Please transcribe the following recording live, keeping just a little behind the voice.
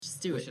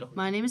do it.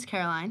 My name is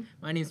Caroline.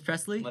 My name's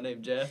Presley. My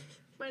name's Geoff.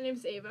 My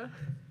name's Ava.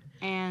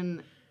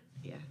 And,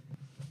 yeah.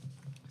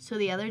 So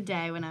the other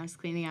day when I was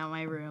cleaning out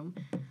my room,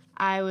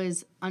 I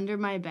was under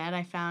my bed.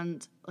 I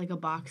found, like, a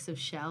box of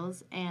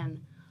shells,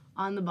 and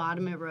on the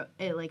bottom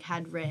it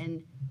had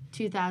written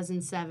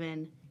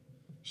 2007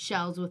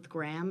 shells with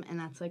Graham, and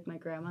that's, like, my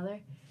grandmother.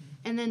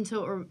 And then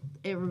so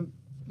it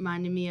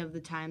reminded me of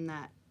the time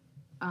that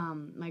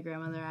my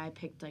grandmother and I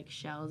picked, like,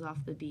 shells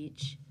off the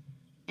beach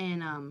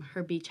in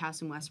her beach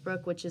house in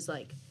Westbrook, which is,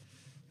 like,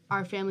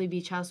 our family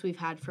beach house we've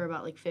had for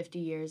about, like, 50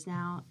 years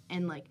now.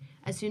 And, like,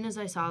 as soon as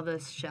I saw the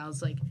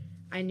shells, like,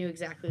 I knew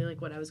exactly, like,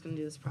 what I was going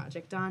to do this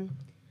project on.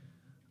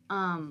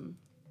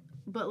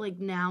 But, like,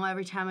 now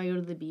every time I go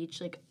to the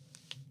beach, like,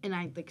 and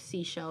I, like,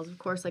 see shells, of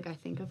course, like, I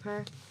think of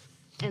her.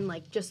 And,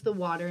 like, just the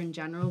water in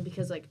general,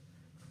 because, like,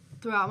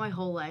 throughout my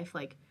whole life,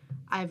 like,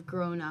 I've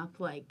grown up,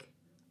 like,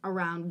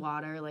 around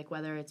water, like,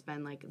 whether it's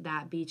been, like,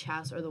 that beach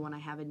house or the one I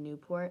have in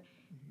Newport.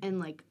 And,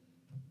 like,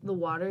 the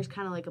water is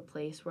kind of like a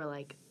place where,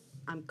 like,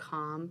 I'm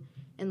calm.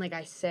 And, like,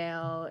 I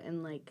sail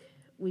and, like,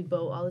 we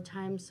boat all the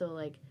time. So,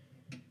 like,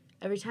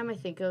 every time I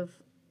think of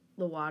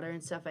the water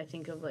and stuff, I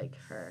think of, like,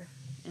 her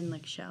and,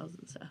 like, shells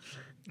and stuff.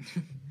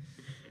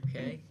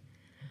 Okay.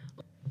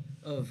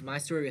 Of my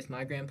story with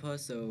my grandpa,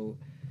 so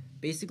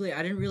basically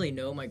I didn't really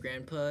know my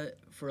grandpa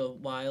for a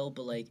while,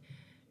 but, like,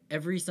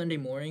 every Sunday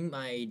morning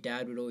my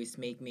dad would always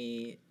make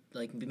me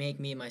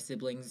and my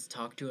siblings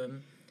talk to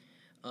him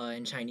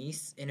in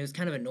Chinese, and it was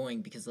kind of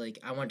annoying because, like,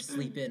 I wanted to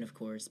sleep in, of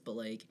course, but,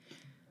 like,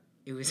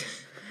 it was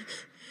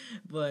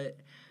but,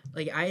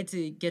 like, I had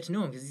to get to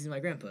know him because he's my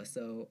grandpa.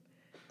 So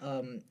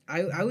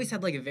I always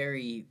had, like, a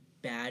very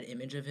bad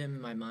image of him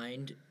in my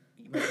mind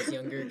when I was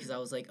younger, because I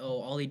was like,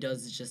 oh, all he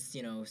does is just,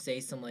 you know, say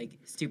some, like,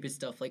 stupid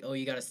stuff, like, oh,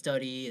 you gotta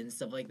study and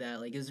stuff like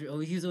that. Like, he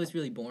was always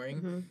really boring.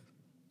 Mm-hmm.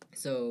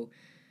 So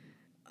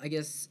I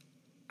guess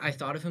I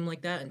thought of him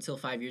like that until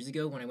 5 years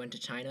ago when I went to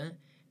China,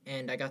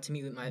 and I got to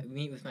meet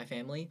with my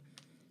family.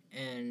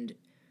 And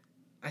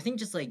I think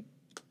just, like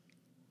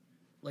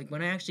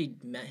when I actually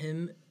met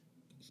him,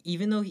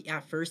 even though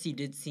at first he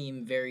did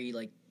seem very,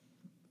 like,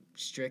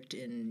 strict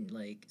and,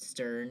 like,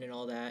 stern and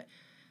all that,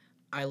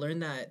 I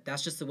learned that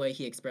that's just the way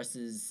he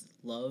expresses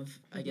love,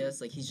 I guess.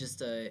 Like, he's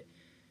just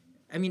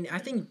I mean, I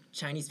think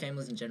Chinese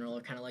families in general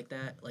are kind of like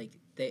that. Like,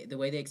 the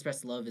way they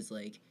express love is,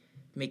 like,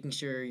 making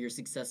sure you're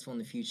successful in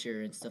the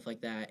future and stuff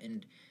like that.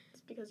 And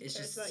it's because he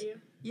cares about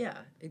you. Yeah,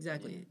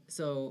 exactly. Yeah.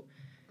 So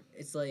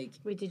it's like...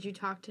 Wait, did you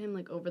talk to him,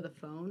 like, over the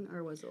phone,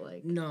 or was it,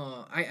 like...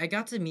 No, I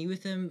got to meet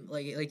with him,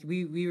 like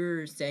we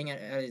were staying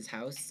at his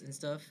house and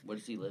stuff. Where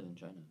does he live in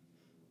China?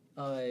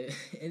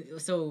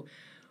 So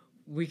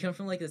we come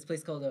from, like, this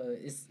place called,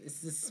 it's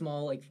this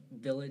small, like,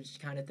 village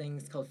kind of thing.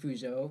 It's called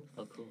Fuzhou.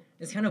 Oh, cool.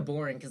 It's kind of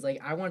boring, because,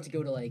 like, I wanted to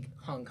go to, like,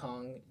 Hong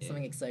Kong,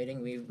 something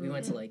exciting. We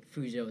went to, like,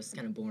 Fuzhou. It's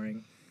kind of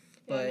boring.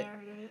 But,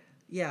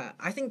 yeah,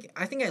 I think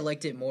I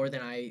liked it more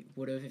than I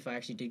would have if I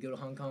actually did go to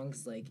Hong Kong,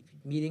 because, like,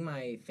 meeting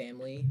my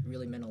family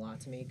really meant a lot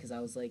to me, because I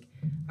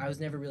was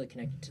never really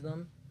connected to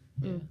them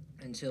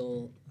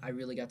until I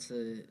really got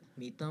to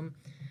meet them.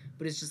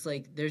 But it's just,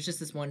 like, there's just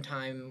this one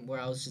time where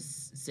I was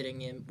just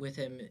sitting with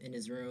him in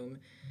his room,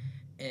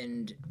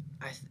 and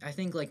I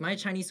think, like, my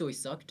Chinese always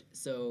sucked,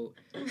 so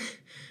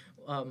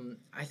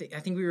I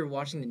think we were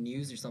watching the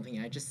news or something,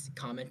 and I just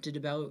commented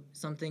about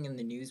something in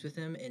the news with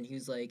him, and he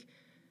was like,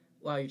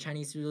 wow, your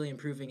Chinese is really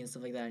improving and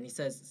stuff like that, and he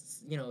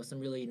says, you know, some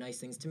really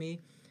nice things to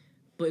me,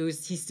 but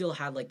he still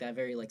had, like, that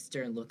very, like,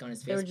 stern look on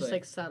his face. They were just,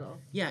 like, subtle.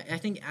 Yeah, I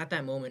think at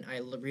that moment I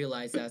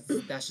realized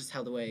that's just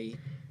how the way...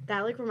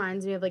 That, like,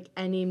 reminds me of, like,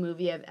 any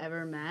movie I've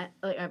ever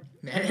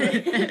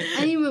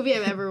any movie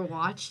I've ever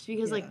watched,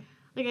 because, like,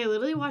 I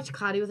literally watched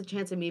Cloudy with a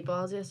Chance of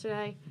Meatballs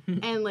yesterday,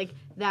 and, like,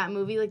 that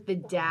movie, like, the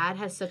dad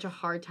has such a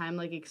hard time,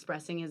 like,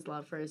 expressing his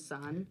love for his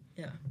son.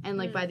 Yeah. And,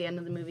 like, by the end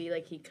of the movie,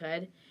 like, he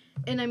could.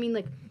 And, I mean,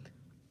 like,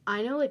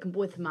 I know, like,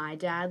 with my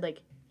dad, like,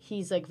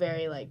 he's, like,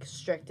 very, like,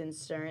 strict and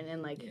stern,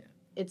 and, like,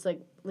 it's,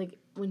 like,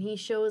 when he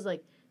shows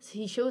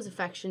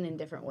affection in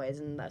different ways,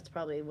 and that's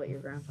probably what your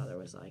grandfather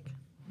was like.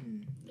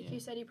 Like you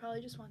said, he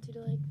probably just wants you to,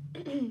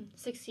 like,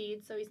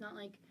 succeed, so he's not,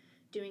 like,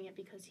 doing it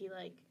because he,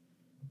 like,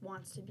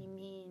 wants to be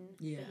mean.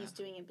 Yeah. But he's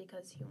doing it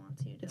because he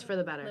wants you to... It's for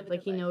the better.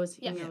 Like, he knows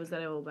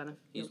that it will benefit.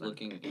 He's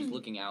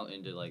looking out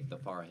into, like, the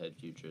far ahead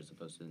future as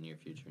opposed to the near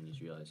future, and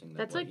he's realizing that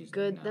that's, like,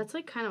 good. That's,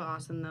 like, kind of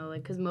awesome, though,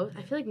 like, because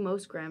I feel like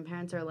most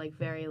grandparents are, like,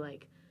 very,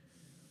 like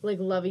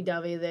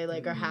lovey-dovey. They,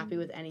 like, are happy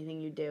with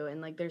anything you do,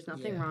 and, like, there's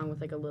nothing wrong with,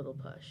 like, a little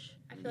push.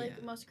 I feel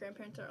like most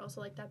grandparents are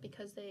also like that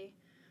because they...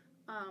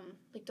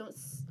 like, don't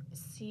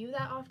see you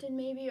that often,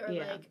 maybe, or,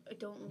 like,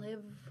 don't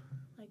live,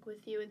 like,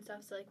 with you and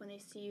stuff, so, like, when they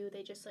see you,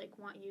 they just, like,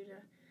 want you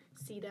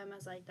to see them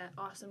as, like, that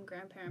awesome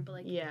grandparent, but,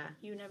 like,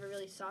 you never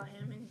really saw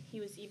him, and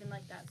he was even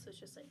like that, so it's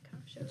just, like,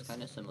 kind of shows. It's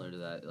kind of similar to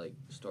that, like,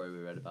 story we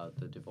read about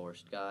the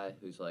divorced guy,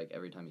 who's, like,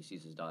 every time he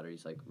sees his daughter,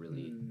 he's, like,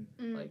 really,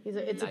 like,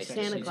 it's nice. like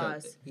Santa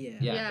Claus.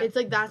 Yeah. It's,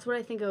 like, that's what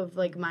I think of,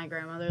 like, my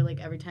grandmother,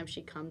 like, every time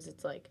she comes,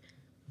 it's, like,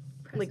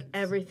 presents. Like,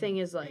 everything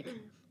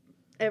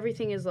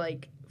is,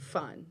 like,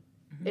 fun.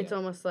 It's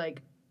almost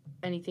like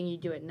anything you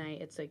do at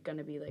night, it's like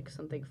gonna be like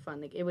something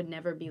fun. Like it would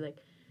never be like,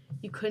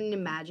 you couldn't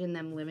imagine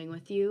them living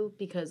with you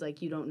because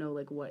like you don't know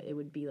like what it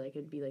would be like.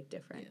 It'd be like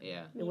different.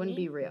 Yeah. It wouldn't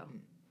be real.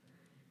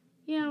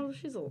 You know,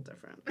 she's a little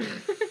different.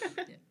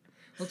 Yeah.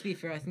 Well, to be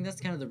fair, I think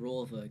that's kind of the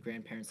role of a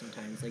grandparent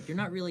sometimes. Like, you're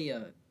not really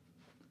a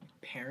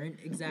parent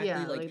exactly.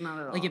 Yeah, like not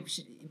at all. Like,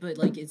 but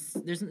like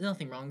there's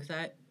nothing wrong with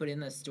that. But in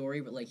the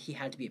story, but like he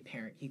had to be a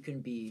parent. He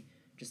couldn't be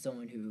just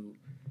someone who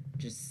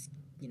just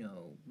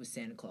was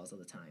Santa Claus all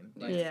the time.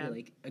 But I feel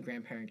like a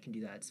grandparent can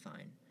do that. It's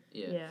fine.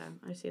 Yeah,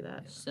 I see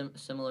that.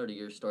 Similar to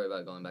your story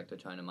about going back to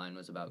China, mine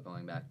was about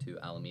going back to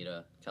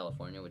Alameda,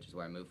 California, which is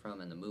where I moved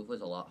from. And the move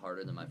was a lot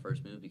harder than my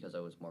first move because I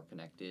was more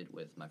connected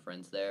with my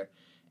friends there.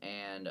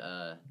 And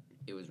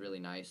it was really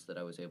nice that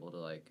I was able to,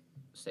 like,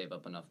 save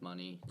up enough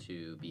money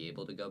to be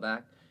able to go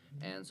back.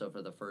 And so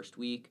for the first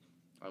week,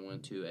 I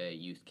went to a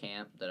youth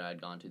camp that I had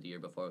gone to the year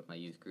before with my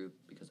youth group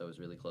because I was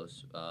really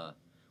close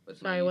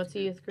with my youth what's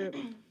group. a youth group?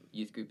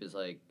 Youth group is,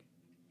 like,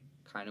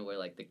 kind of where,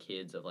 like, the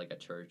kids of, like, a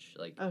church,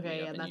 like,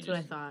 okay, yeah, that's what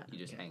I thought. You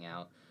just hang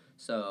out.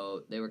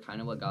 So they were kind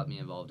of what got me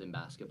involved in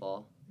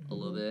basketball a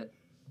little bit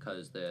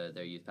because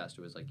their youth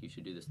pastor was like, you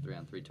should do this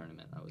 3-on-3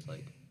 tournament. I was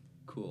like,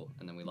 cool.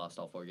 And then we lost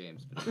all 4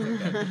 games, but it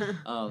was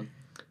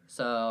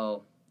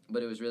okay.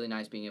 But it was really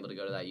nice being able to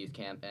go to that youth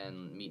camp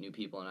and meet new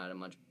people, and I had a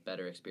much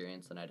better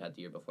experience than I'd had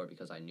the year before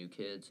because I knew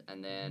kids.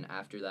 And then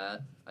after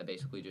that, I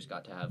basically just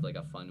got to have, like,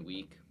 a fun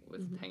week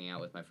with hanging out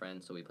with my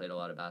friends, so we played a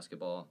lot of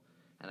basketball.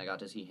 And I got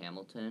to see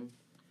Hamilton.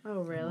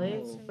 Oh,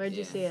 really? Oh. Where'd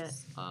you see it?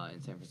 In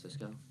San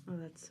Francisco. Oh,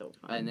 that's so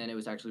fun. And then it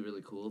was actually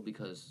really cool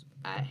because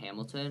at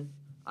Hamilton,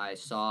 I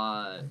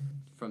saw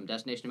from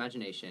Destination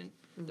Imagination,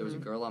 there was a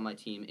girl on my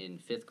team in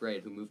 5th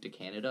grade who moved to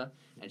Canada,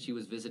 and she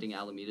was visiting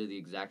Alameda the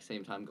exact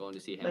same time going to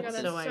see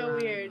Hamilton. That's so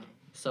weird.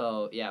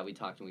 So, yeah, we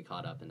talked and we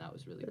caught up, and that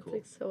was really cool.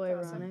 That's, like, so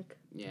ironic.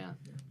 Yeah.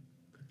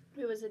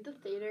 Wait, was it the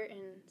theater in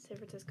San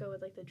Francisco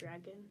with, like, the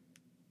dragon?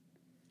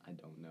 I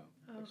don't know,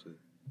 Oh. actually.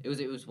 It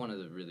was one of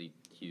the really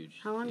huge.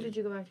 How long did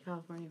you go back to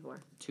California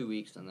for? 2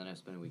 weeks, and then I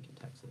spent a week in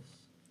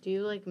Texas. Do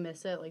you, like,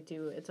 miss it? Like,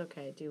 it's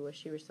okay. Do you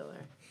wish you were still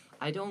there?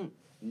 I don't,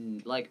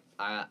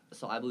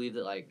 so I believe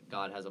that, like,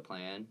 God has a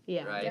plan,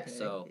 Yeah. right? Yeah.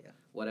 So Yeah.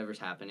 whatever's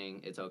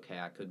happening, it's okay.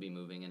 I could be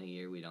moving in a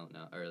year. We don't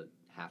know, or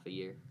half a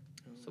year,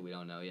 so we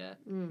don't know yet.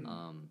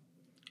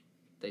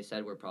 They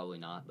said we're probably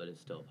not, but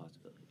it's still a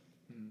possibility.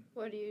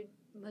 What do you,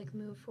 like,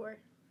 move for?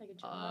 Like a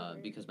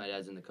job? Because my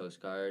dad's in the Coast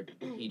Guard.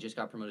 He just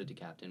got promoted to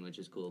captain, which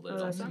is cool. But Oh, it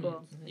that's also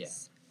cool.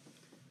 means,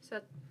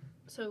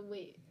 So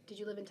wait, did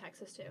you live in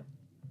Texas too?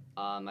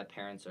 my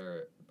parents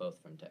are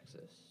both from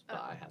Texas,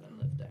 but I haven't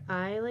lived there.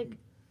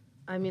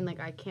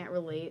 I can't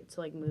relate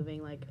to, like,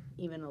 moving, like,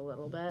 even a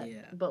little bit.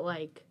 Yeah. But,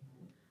 like,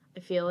 I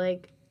feel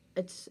like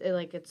it's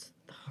the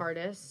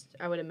hardest,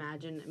 I would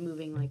imagine,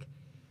 moving, like,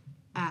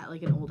 at,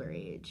 like, an older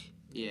age.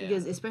 Yeah.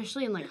 Because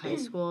especially in, like, high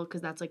school,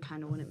 because that's, like,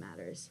 kind of when it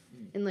matters.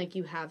 And, like,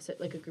 you have,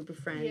 like, a group of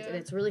friends, and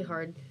it's really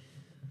hard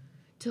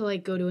to,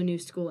 like, go to a new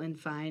school and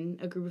find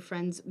a group of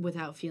friends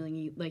without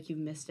feeling like you've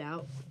missed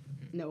out.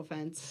 No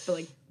offense. But,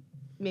 like,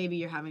 maybe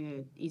you're having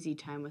an easy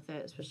time with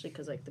it, especially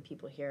because, like, the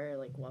people here are,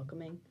 like,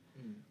 welcoming.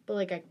 But,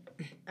 like,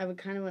 I would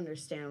kind of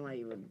understand why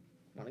you would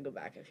want to go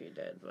back if you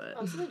did, but...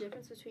 Also, the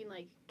difference between,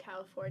 like,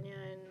 California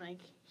and,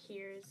 like,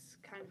 here is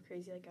kind of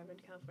crazy. Like, I've been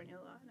to California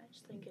a lot, and I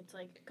just think it's,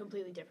 like,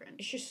 completely different.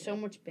 It's just so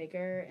much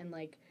bigger, and,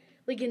 like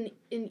in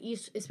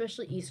East,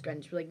 especially East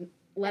Greenwich, like,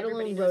 let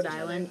Everybody alone knows Rhode each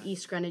Island, other.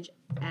 East Greenwich,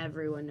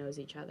 everyone knows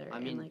each other. I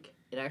mean, and, like...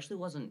 It actually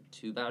wasn't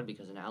too bad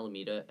because in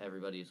Alameda,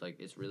 everybody's, like,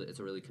 it's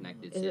a really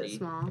connected Is city. it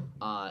small?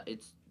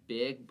 It's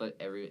big, but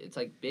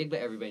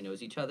everybody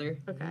knows each other.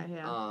 Okay,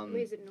 yeah.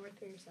 Wait, is it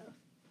north or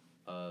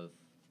south?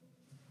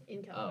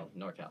 In Oh,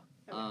 California.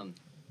 NorCal. Okay.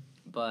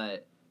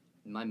 But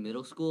my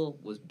middle school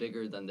was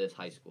bigger than this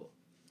high school.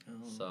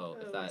 Oh. So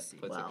if I that see.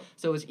 puts Wow. it,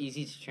 so it was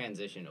easy to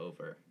transition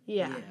over.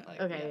 Yeah. Yeah.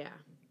 Like, Okay, yeah.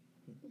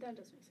 yeah. That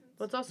does make sense.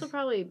 Well, it's also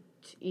probably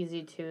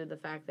easy, too, the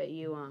fact that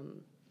you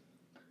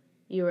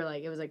were,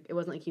 like, it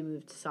wasn't like you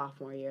moved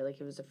sophomore year,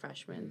 like, it was a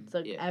freshman. So,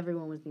 like, Yeah.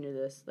 everyone was new to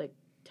this, like,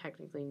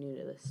 technically new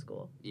to this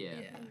school. Yeah.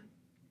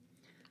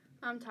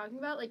 Talking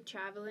about, like,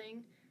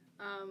 traveling,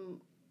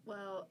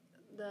 well,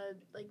 the,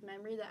 like,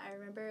 memory that I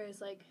remember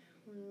is, like,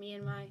 when me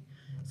and my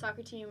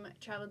soccer team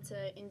traveled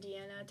to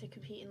Indiana to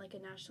compete in, like, a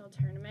national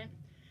tournament.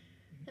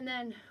 And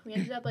then we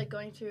ended up, like,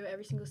 going through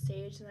every single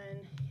stage, and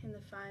then in the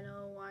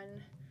final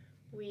one,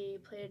 we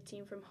played a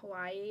team from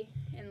Hawaii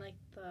in, like,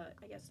 the,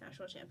 I guess,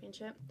 national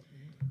championship.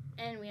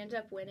 And we ended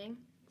up winning.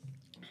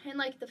 And,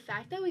 like, the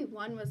fact that we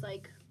won was,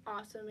 like,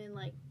 awesome and,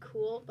 like,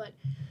 cool, but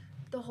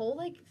the whole,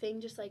 like,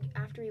 thing just, like,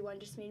 after we won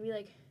just made me,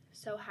 like,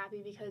 so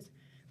happy because,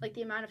 like,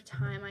 the amount of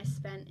time I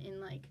spent in,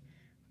 like,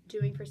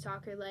 doing for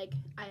soccer, like,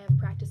 I have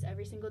practice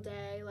every single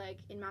day, like,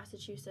 in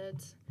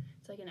Massachusetts.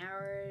 It's, like, an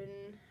hour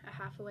and a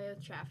half away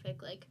with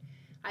traffic. Like,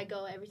 I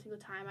go every single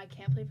time. I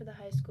can't play for the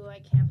high school. I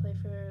couldn't play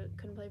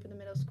for the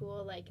middle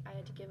school. Like, I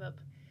had to give up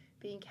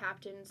being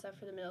captain and stuff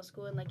for the middle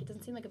school, and, like, it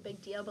doesn't seem like a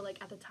big deal, but,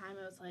 like, at the time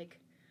it was, like,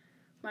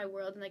 my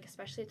world, and, like,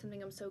 especially it's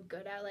something I'm so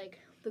good at, like,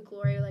 the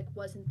glory, like,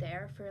 wasn't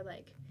there for,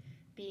 like,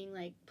 being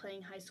like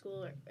playing high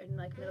school and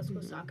like middle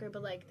school soccer,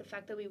 but like the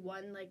fact that we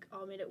won like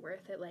all made it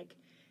worth it. Like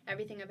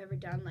everything I've ever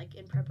done like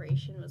in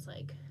preparation was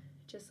like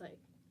just like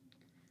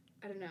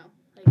I don't know,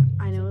 like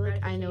I know, like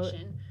like I know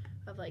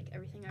of like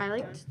everything I I've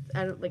like done.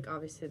 I don't like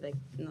obviously like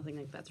nothing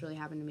like that's really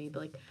happened to me,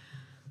 but like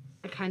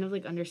I kind of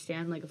like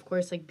understand like of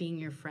course like being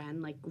your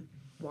friend, like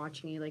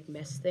watching you like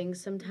miss things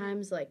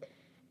sometimes, like,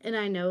 and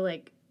I know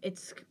like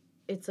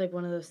it's like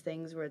one of those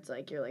things where it's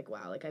like you're like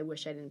wow, like I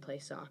wish I didn't play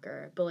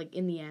soccer, but like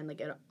in the end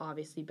like it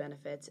obviously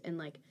benefits, and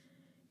like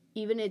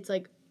even it's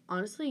like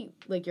honestly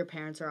like your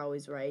parents are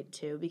always right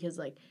too, because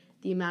like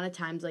the amount of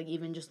times like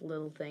even just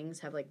little things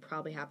have like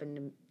probably happened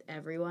to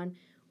everyone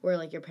where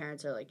like your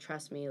parents are like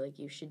trust me like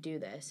you should do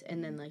this,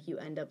 and then like you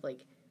end up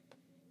like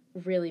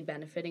really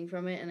benefiting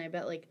from it. And I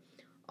bet like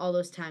all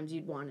those times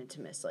you'd wanted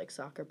to miss like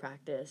soccer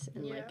practice,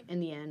 and like in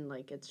the end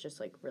like it's just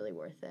like really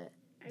worth it.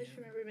 I just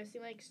remember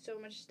missing like so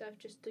much stuff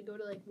just to go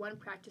to like one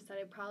practice that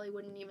I probably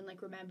wouldn't even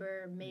like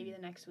remember maybe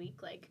the next week,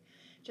 like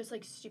just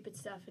like stupid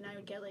stuff, and I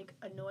would get like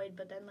annoyed,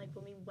 but then like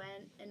when we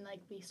went and like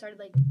we started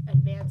like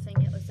advancing,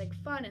 it was like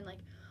fun, and like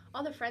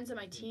all the friends on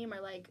my team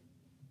are like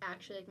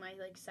actually like my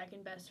like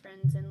second best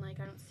friends, and like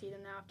I don't see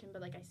them that often,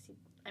 but like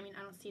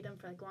I don't see them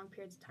for like long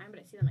periods of time, but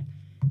I see them like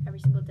every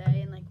single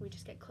day, and like we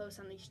just get close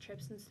on these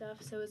trips and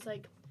stuff, so it's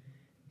like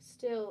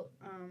still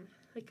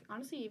like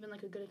honestly even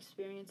like a good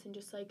experience, and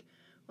just like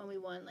when we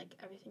won like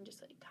everything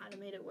just like kind of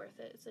made it worth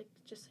it. It's like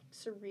just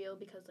like surreal,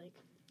 because like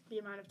the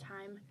amount of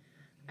time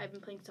I've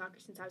been playing soccer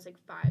since I was like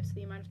 5, so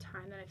the amount of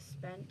time that I've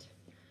spent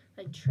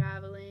like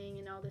traveling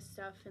and all this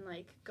stuff, and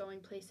like going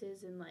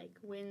places, and like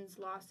wins,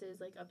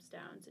 losses, like ups,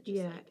 downs, it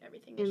just like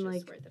everything was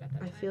just worth it at that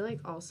time. I feel like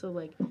also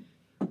like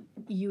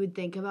you would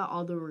think about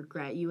all the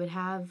regret you would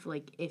have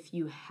like if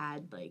you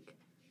had like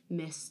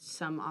missed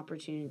some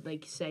opportunity,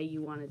 like say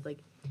you wanted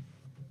like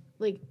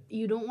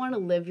you don't want to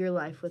live your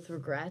life with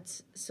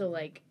regrets, so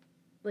like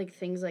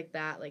things like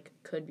that like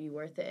could be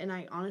worth it. And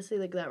I honestly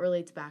like that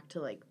relates back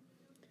to like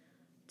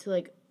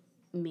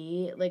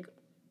me, like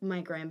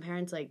my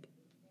grandparents, like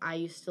I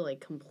used to like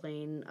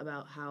complain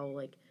about how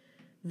like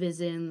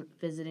visiting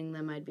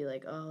them I'd be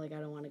like, oh like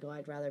I don't want to go,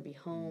 I'd rather be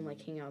home like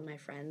hang out with my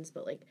friends.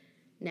 But like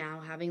now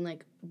having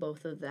like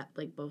both of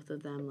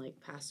them like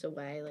passed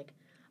away, like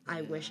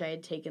I wish I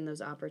had taken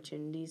those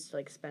opportunities to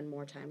like spend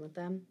more time with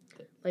them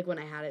like when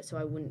I had it, so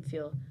I wouldn't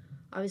feel,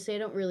 obviously I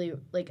don't really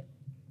like,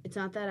 it's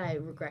not that I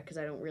regret because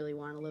I don't really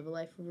want to live a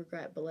life of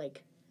regret, but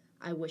like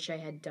I wish I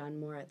had done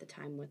more at the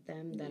time with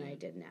them than I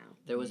did now.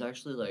 There was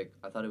actually like,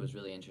 I thought it was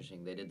really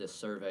interesting, they did this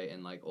survey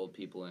in like old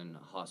people in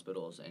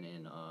hospitals and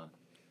in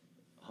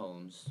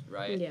homes,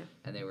 right? Yeah.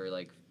 And they were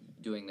like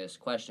doing this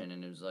question,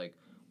 and it was like,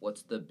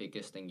 what's the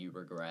biggest thing you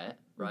regret,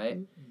 right?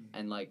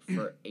 And like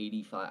for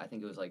 85, I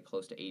think it was like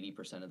close to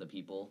 80% of the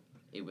people,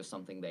 it was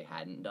something they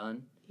hadn't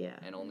done. Yeah.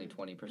 And only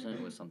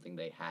 20% was something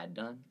they had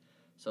done.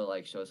 So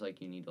like shows like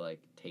you need to like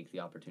take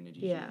the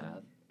opportunities you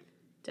have.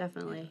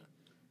 Definitely.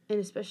 And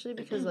especially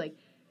because like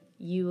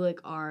you like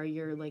are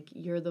you're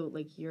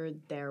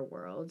their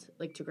world,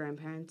 like to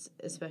grandparents,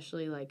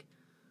 especially like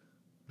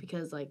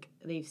because like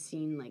they've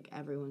seen like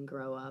everyone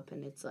grow up,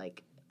 and it's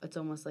like it's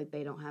almost like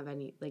they don't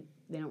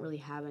really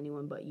have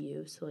anyone but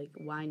you, so like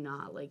why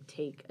not like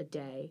take a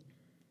day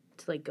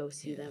to like go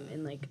see them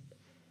and like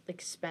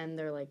spend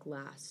their like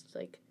last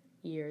like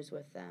years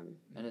with them.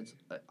 And it's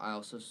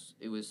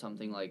it was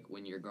something like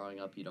when you're growing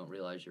up, you don't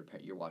realize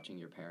you're watching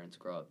your parents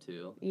grow up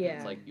too. Yeah. And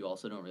it's like you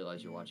also don't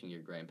realize you're watching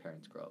your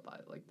grandparents grow up.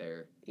 Like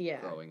they're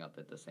growing up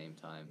at the same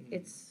time.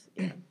 It's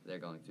they're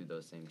going through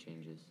those same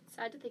changes. It's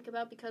sad to think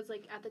about, because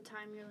like at the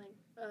time you're like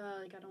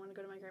I don't want to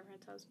go to my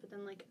grandparents' house, but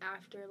then like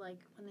after like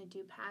when they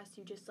do pass,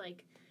 you just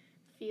like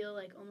feel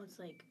like almost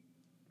like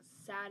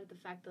sad at the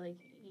fact that like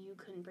you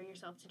couldn't bring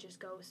yourself to just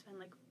go spend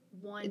like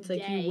one it's day,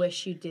 like you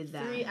wish you did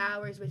that 3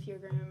 hours with your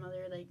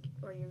grandmother, like,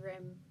 or your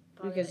grandfather,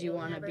 because you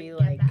want to be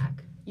like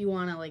back. You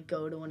want to like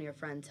go to one of your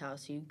friends'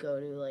 house, you go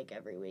to like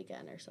every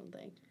weekend or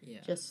something,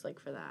 just like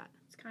for that.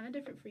 It's kind of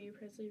different for you,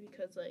 Presley,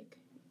 because like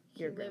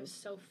you live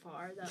so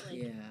far that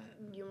like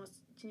you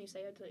almost, can you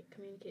say, you have to like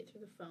communicate through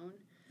the phone.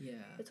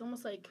 It's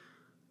almost like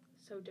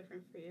so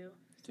different for you.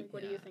 So, like,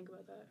 what do you think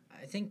about that?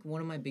 I think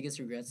one of my biggest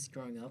regrets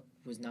growing up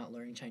was not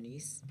learning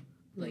Chinese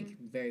like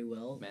very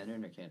well.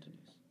 Mandarin or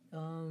Cantonese?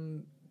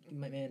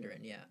 My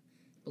Mandarin,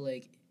 but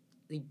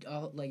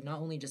like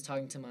not only just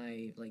talking to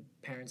my like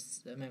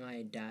parents,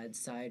 my dad's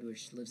side,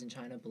 which lives in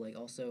China, but like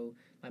also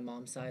my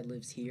mom's side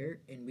lives here,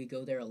 and we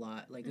go there a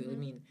lot. Like I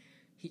mean,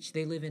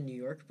 they live in New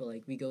York, but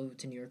like we go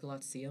to New York a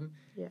lot to see them.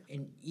 Yeah.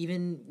 And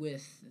even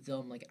with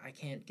them, like I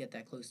can't get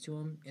that close to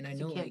them, and I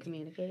know you can't like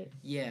communicate.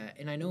 Yeah,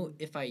 and I know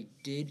if I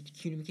did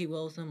communicate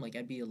well with them, like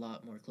I'd be a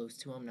lot more close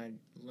to them, and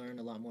I'd learn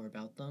a lot more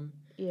about them.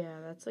 Yeah,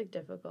 that's like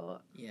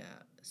difficult. Yeah,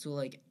 so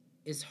like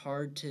it's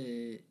hard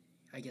to,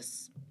 I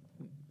guess,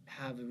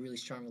 have a really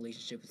strong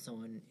relationship with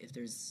someone if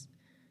there's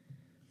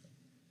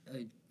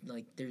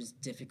there's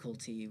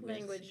difficulty with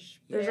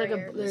language. There's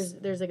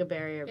like a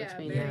barrier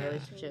between the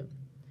relationship.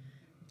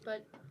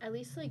 But at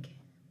least like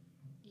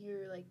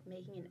you're like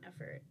making an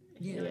effort,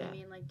 You know what Yeah. I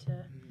mean? Like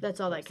to That's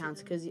all that Most of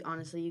counts, them. because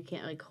honestly, you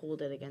can't like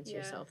hold it against Yeah.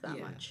 yourself that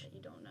Yeah. much. that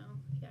you don't know.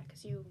 Yeah,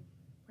 because you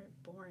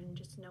weren't born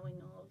just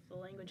knowing all of the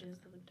languages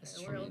of the That's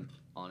entire true. world.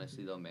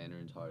 Honestly though,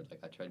 Mandarin's hard. Like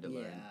I tried to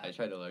learn. Yeah. I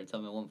tried to learn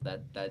some of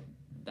them. That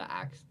the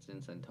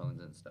accents and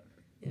tones and stuff.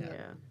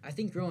 Yeah. I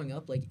think growing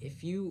up, like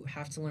if you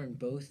have to learn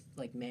both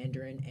like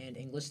Mandarin and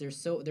English, they're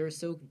so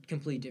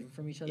completely different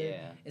from each other.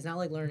 Yeah. It's not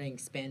like learning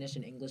Spanish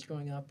and English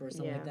growing up or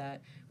something like Yeah.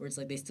 that, where it's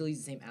like they still use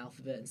the same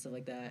alphabet and stuff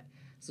like that.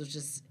 So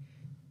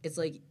it's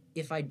like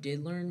if I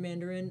did learn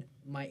Mandarin,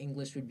 my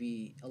English would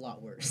be a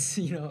lot worse,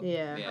 you know?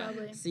 Yeah. Yeah.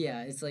 Probably. So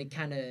yeah, it's like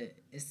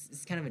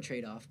it's kind of a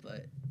trade off,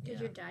 but yeah. Did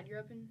your dad grow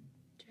up in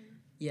China?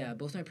 Yeah,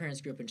 both my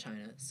parents grew up in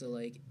China, so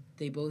like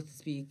they both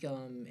speak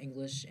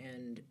English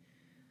and.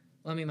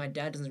 Well, I mean, my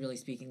dad doesn't really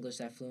speak English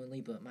that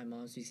fluently, but my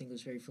mom speaks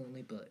English very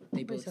fluently. But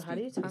they both. So how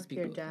do you talk to speak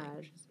your both dad?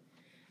 languages.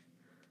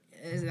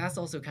 That's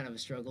also kind of a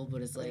struggle,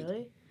 but it's like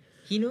Really?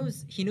 he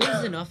knows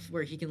enough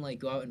where he can like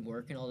go out and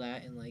work and all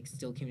that, and like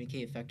still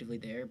communicate effectively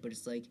there. But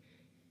it's like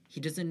he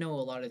doesn't know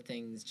a lot of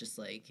things, just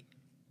like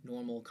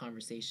normal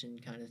conversation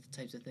kind of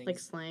types of things. Like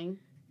slang?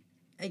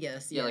 I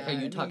guess. Yeah, like how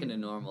you I talking mean,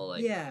 to normal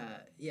like. Yeah.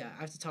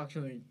 I have to talk to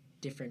him in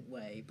a different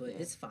way, but Yeah.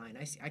 it's fine.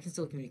 I can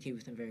still communicate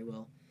with him very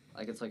well.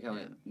 Like it's like how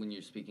when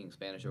you're speaking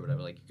Spanish or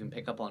whatever, like you can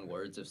pick up on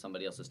words if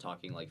somebody else is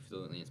talking like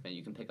fluently in Spanish.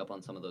 You can pick up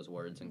on some of those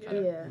words and kind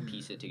of Yeah.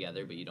 piece it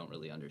together, but you don't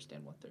really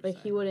understand what they're Like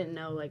saying. he wouldn't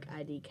know like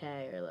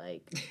IDK or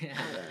like Yeah.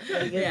 I don't know.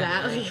 Like, is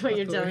that like what of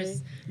you're telling me?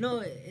 course. No,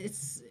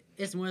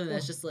 it's more than that.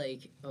 It's just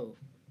like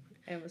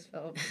I almost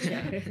fell.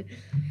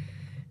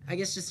 I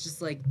guess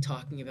just like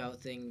talking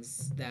about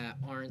things that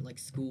aren't like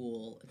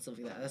school and stuff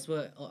like that. That's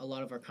what a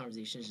lot of our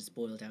conversations just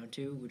boil down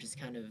to, which is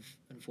kind of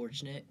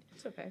unfortunate.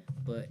 It's okay.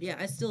 But yeah,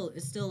 I still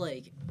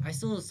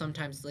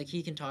sometimes like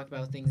he can talk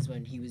about things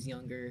when he was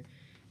younger,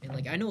 and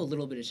like I know a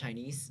little bit of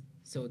Chinese,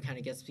 so it kind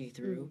of gets me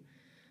through.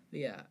 But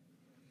yeah,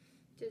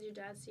 Did your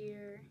dad see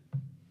your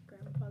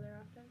grandfather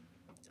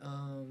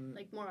often?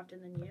 Like more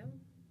often than you?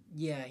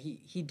 yeah,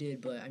 he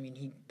did, but I mean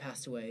he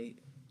passed away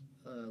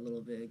a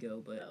little bit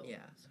ago. But Oh, yeah.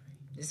 sorry.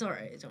 It's all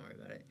right. Don't worry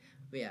about it.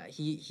 But yeah,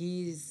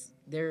 he's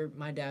there.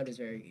 My dad was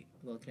very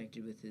well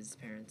connected with his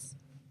parents.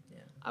 Yeah.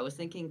 I was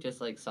thinking just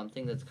like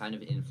something that's kind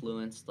of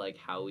influenced like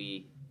how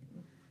we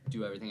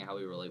do everything and how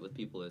we relate with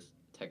people is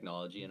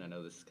technology, and I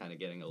know this is kind of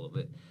getting a little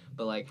bit,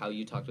 but like how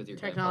you talked with your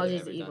Technology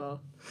is grandfather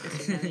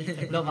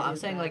evil. No, but I'm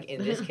saying like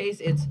in this case,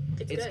 it's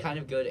good. kind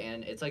of good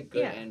and it's like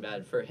good Yeah. and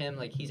bad for him.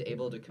 Like he's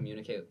able to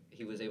communicate.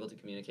 He was able to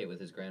communicate with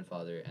his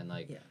grandfather and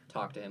like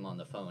talk to him on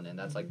the phone, and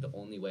that's like the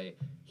only way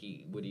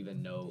he would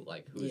even know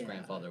like who his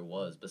grandfather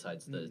was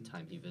besides the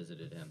time he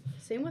visited him.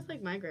 Same with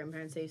like my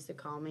grandparents. They used to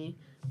call me,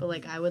 but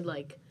like I would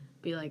like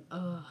be like,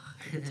 oh,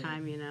 at the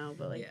time, you know,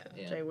 but like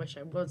which I wish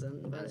I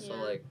wasn't. But And so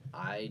like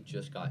I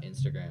just got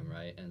Instagram,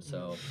 right, and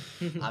so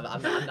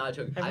I'm not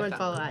joking. everyone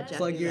follow at Geoff.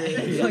 Plug your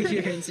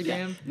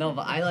Instagram. No,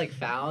 but I like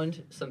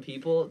found some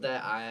people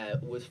that I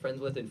was friends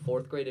with in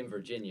 4th grade in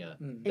Virginia.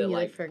 That And you,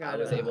 like, forgot I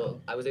was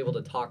about. able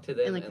to talk to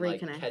them And, like,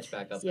 reconnect. catch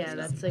back up. Yeah, and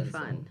that's, stuff. like, And so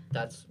fun.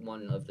 that's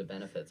one of the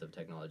benefits of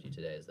technology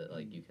today is that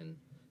like you can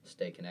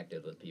stay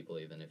connected with people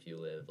even if you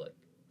live like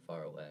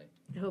far away.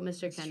 I hope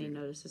Mr. Kenney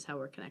notices how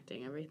we're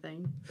connecting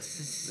everything.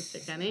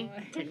 Mr. Kenney,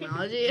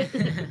 technology.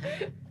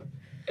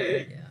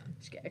 Yeah.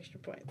 Just get extra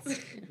points.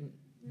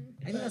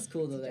 I think that's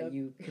cool though that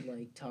you could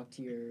like talk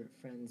to your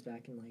friends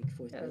back in like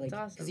 4th grade, like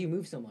that's because you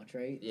move so much,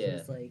 right? Yeah. So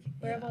it's like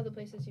Where have all the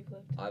places you've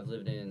lived? I've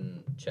lived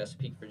in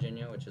Chesapeake,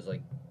 Virginia, which is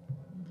like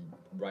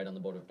right on the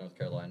border of North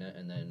Carolina,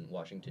 and then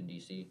Washington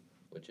D.C.,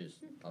 which is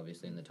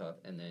obviously in the top,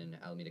 and then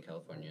Alameda,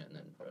 California, and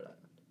then Rhode Island.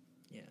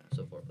 Yeah.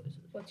 So 4 places.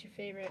 What's your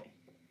favorite?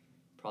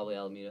 Probably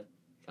Alameda,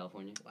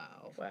 California.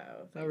 Wow.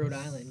 Wow. Rhode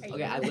Island.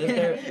 Okay, I lived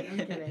there. I'm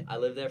kidding. I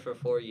lived there for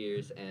 4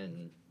 years,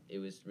 and it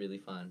was really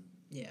fun.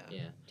 Yeah.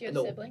 Yeah. Do you have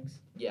No.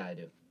 siblings? Yeah, I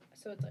do.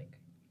 So it's like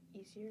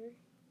easier?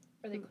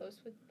 Are they close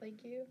with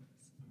like you?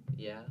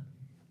 Yeah.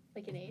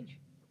 Like in age?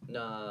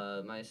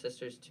 No, my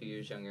sister's 2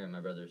 years younger, and my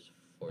brother's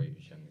 4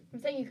 years younger. I'm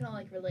saying you can all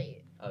like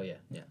relate. Oh yeah,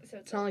 yeah. So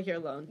It's not like you're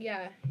alone.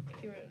 yeah,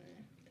 if you were,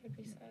 that'd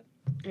be sad.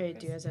 Alright,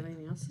 do you guys have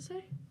anything else to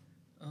say?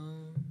 Not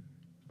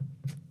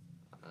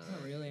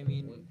really. I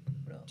mean, what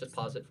else? Just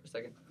pause it for a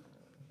second.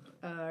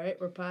 Alright,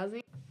 we're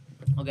pausing.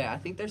 Okay, I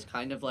think there's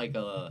kind of like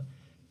a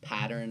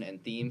pattern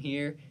and theme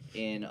here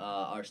in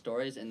our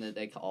stories, and that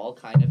they all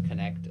kind of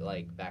connect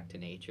like back to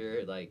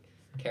nature. Like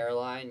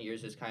Caroline,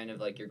 yours is kind of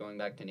like you're going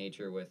back to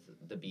nature with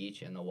the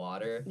beach and the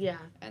water, Yeah.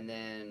 and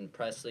then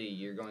Presley,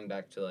 you're going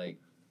back to like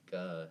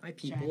My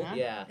people. China?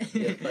 yeah,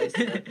 your place,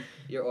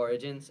 your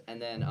origins,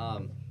 and then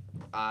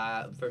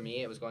for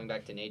me it was going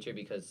back to nature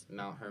because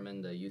Mount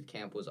Hermon, the youth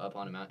camp, was up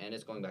on a mountain, and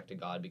it's going back to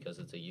God because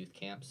it's a youth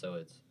camp, so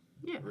it's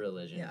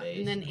religion based.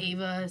 And then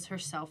Ava is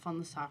herself on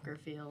the soccer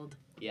field.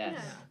 Yes.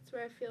 Yeah, that's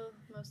where I feel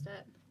most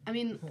at. I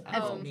mean,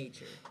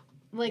 Nature.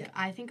 like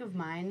I think of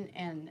mine,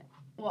 and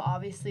well,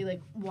 obviously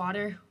like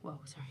water.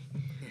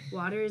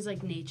 Water is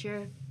like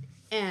nature,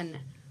 and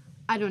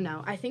I don't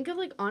know. I think of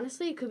like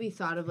honestly, it could be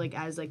thought of like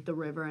as like the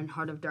river and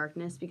Heart of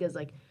Darkness because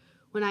like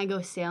when I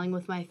go sailing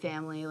with my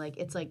family, like,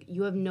 it's like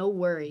you have no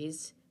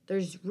worries.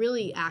 There's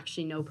really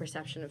actually no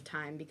perception of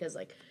time because,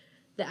 like,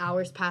 the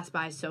hours pass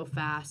by so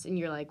fast and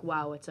you're like,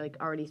 wow, it's like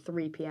already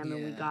 3 p.m.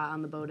 and we got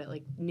on the boat at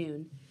like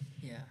noon.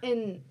 Yeah.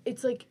 And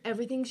it's like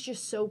everything's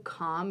just so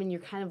calm and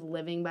you're kind of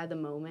living by the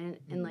moment.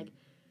 And like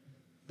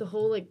the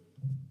whole like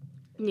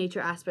nature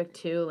aspect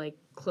too, like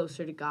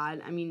closer to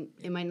God. I mean,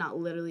 it might not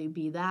literally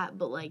be that,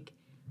 but like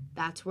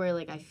that's where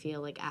like I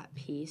feel like at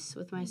peace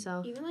with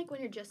myself. Even like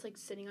when you're just like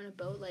sitting on a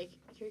boat, like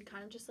you're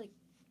kind of just like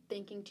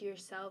thinking to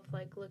yourself,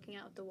 like looking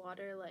out at the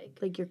water,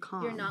 like you're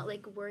calm. You're not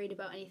like worried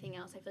about anything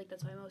else. I feel like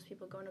that's why most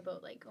people go on a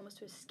boat, like almost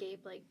to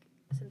escape like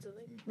a sense of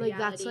like reality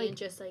that's, like, and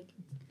just like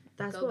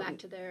that's go back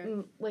to their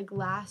like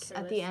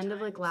at the end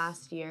of like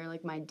last year,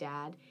 like my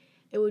dad,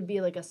 it would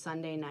be like a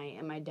Sunday night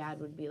and my dad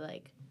would be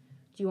like,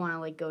 do you want to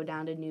like go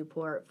down to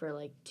Newport for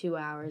like 2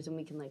 hours and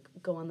we can like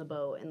go on the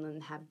boat and then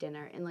have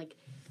dinner? And like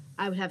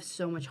I would have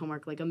so much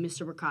homework, like a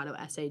Mr. Mercado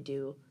essay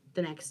due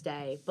the next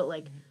day, but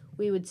like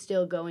we would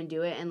still go and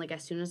do it. And like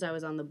as soon as I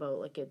was on the boat,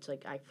 like it's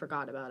like I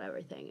forgot about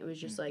everything. It was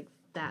just like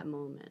that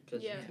moment.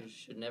 Because you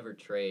should never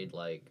trade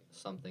like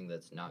something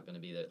that's not going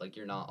to be there. Like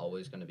you're not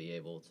always going to be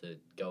able to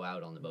go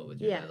out on the boat with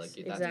your dad. Like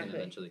that's going to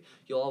eventually,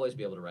 you'll always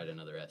be able to write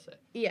another essay.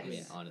 Yes. I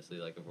mean, honestly,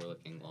 like if we're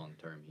looking long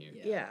term here.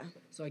 Yeah.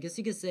 So I guess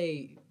you could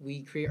say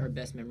we create our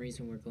best memories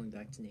when we're going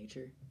back to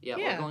nature.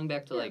 Yeah, or going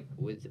back to like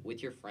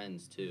with your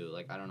friends too.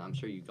 Like I don't know, I'm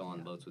sure you go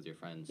on boats with your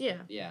friends. Yeah.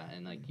 Yeah,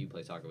 and like you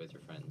play soccer with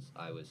your friends.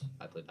 I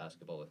played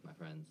basketball with my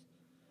friends.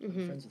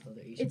 Friends with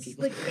other Asian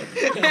people. Like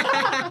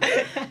yeah,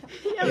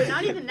 but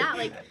not even that.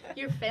 Like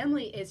your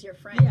family is your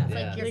friends. Yeah.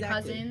 Like your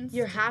Exactly. cousins.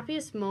 Your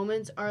happiest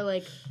moments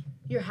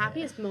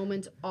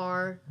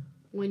are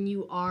when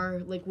you are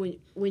like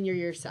when you're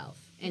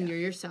yourself and you're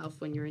yourself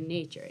when you're in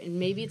nature. And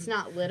maybe it's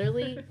not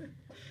literally,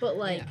 but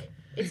like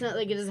it's not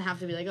like it doesn't have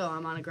to be like, oh,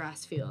 I'm on a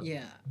grass field.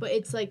 Yeah. But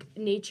it's like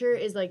nature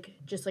is like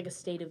just like a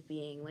state of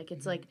being. Like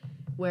it's like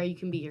where you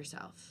can be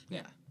yourself.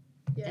 Yeah.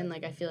 And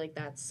like I feel like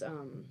that's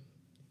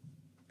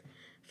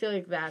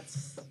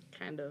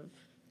kind of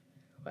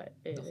what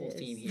it The whole is.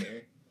 theme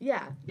here.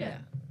 Yeah. Yeah.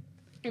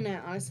 And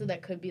honestly,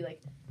 that could be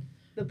like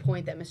the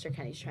point that Mr.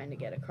 Kenney's trying to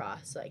get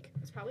across. Like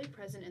it's probably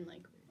present in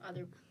like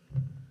other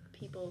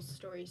people's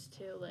stories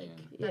too. Like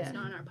Yeah. that's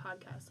not in our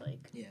podcast. Like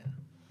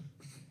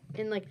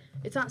and like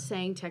it's not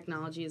saying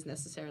technology is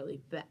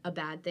necessarily a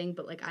bad thing,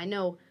 but like I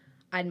know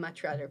I'd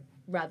much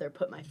rather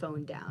put my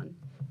phone down,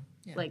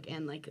 like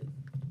and like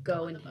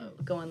go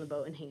on the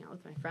boat and hang out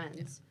with my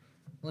friends. Yeah.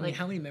 Well, I mean,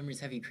 how many memories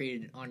have you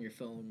created on your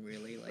phone,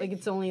 really? Like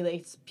it's only like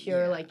it's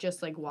pure like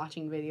just like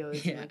watching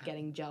videos and like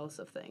getting jealous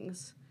of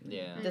things.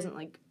 Yeah. It doesn't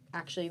like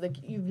actually like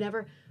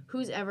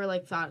who's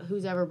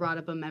ever brought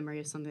up a memory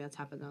of something that's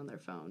happened on their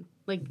phone?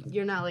 Like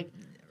you're not like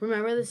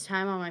remember this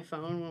time on my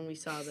phone when we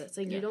saw this?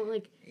 Like you don't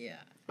like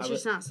it's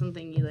just not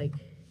something you like.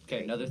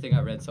 Okay, another thing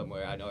I read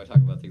somewhere. I know I talk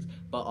about things,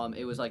 but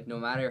it was like no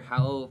matter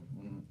how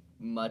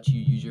much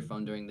you use your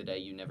phone during the day,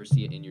 you never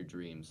see it in your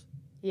dreams.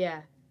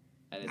 Yeah.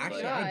 And it's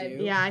actually, like, I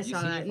do. Yeah, I you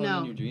saw see that. your phone No.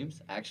 in your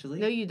dreams, actually.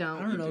 No, you don't.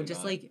 I don't know, do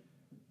just not.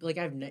 like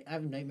I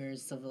have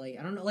nightmares, stuff like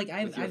I don't know, like I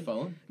have With your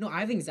phone. No,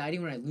 I have anxiety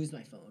when I lose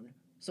my phone.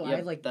 So I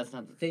have like that's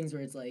not things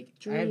where it's like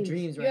Dreams. I have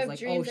dreams where You it's have like,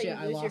 dreams oh that shit,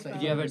 you I lose lost your my phone.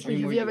 Do you have a Have dream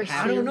you where you ever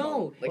have I don't your know.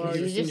 phone? Like Or have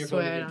you you just seen just your phone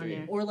swear in it your on dream?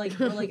 your- or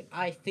like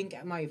I think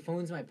my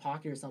phone's in my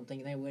pocket or something,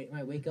 and then when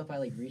I wake up, I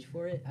like reach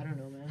for it. I don't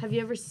know, man. Have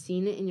you ever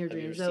seen it in your Have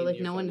you dreams ever though? seen Like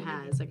your no one phone in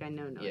your has. Like I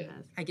know no one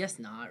has. I guess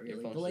not Your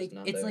really, phone's but like just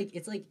not it's there.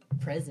 it's like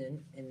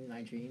present in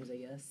my dreams, I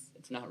guess.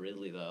 It's not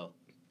really though.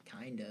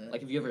 Kinda.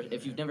 Like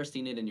if you've never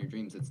seen it in your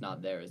dreams, it's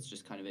not there. It's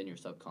just kind of in your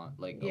subconscious,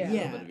 like a Yeah.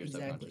 little bit of your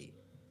subconscious. exactly.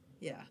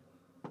 Yeah.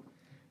 All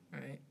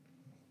right.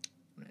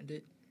 Wanna end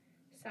it?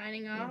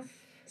 signing off.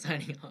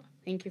 Signing off.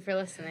 Thank you for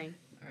listening.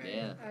 All right.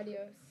 Yeah.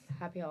 Adios.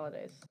 Happy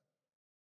holidays.